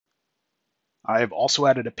I've also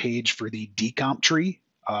added a page for the decomp tree.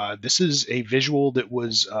 This is a visual that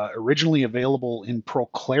was originally available in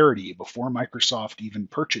ProClarity before Microsoft even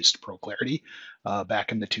purchased ProClarity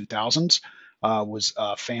back in the 2000s. Was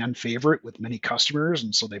a fan favorite with many customers,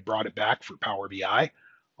 and so they brought it back for Power BI.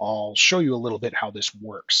 I'll show you a little bit how this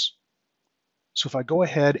works. So if I go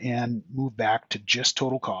ahead and move back to just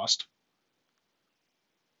total cost,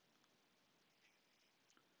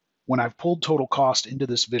 when I've pulled total cost into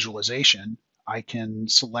this visualization, I can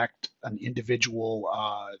select an individual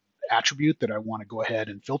attribute that I want to go ahead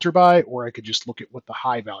and filter by, or I could just look at what the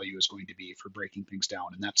high value is going to be for breaking things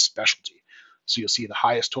down, and that's specialty. So you'll see the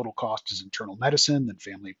highest total cost is internal medicine, then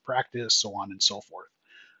family practice, so on and so forth.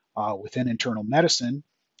 Within internal medicine,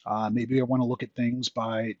 maybe I want to look at things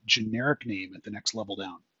by generic name at the next level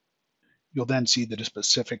down. You'll then see that a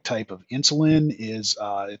specific type of insulin is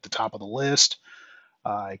at the top of the list.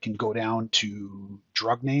 I can go down to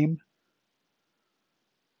drug name,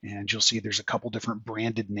 and you'll see there's a couple different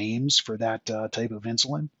branded names for that type of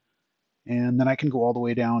insulin. And then I can go all the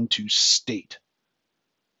way down to state.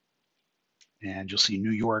 And you'll see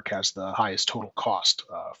New York has the highest total cost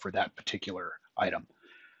for that particular item.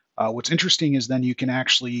 What's interesting is then you can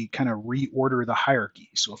actually kind of reorder the hierarchy.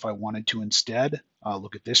 So if I wanted to instead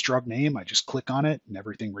look at this drug name, I just click on it and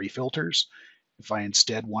everything refilters. If I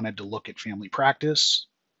instead wanted to look at family practice,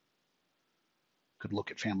 could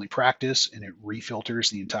look at family practice and it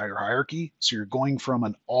refilters the entire hierarchy. So you're going from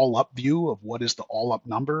an all up view of what is the all up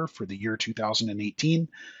number for the year 2018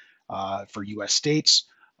 for US states,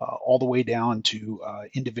 all the way down to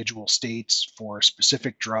individual states for a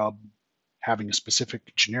specific drug, having a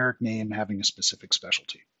specific generic name, having a specific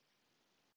specialty.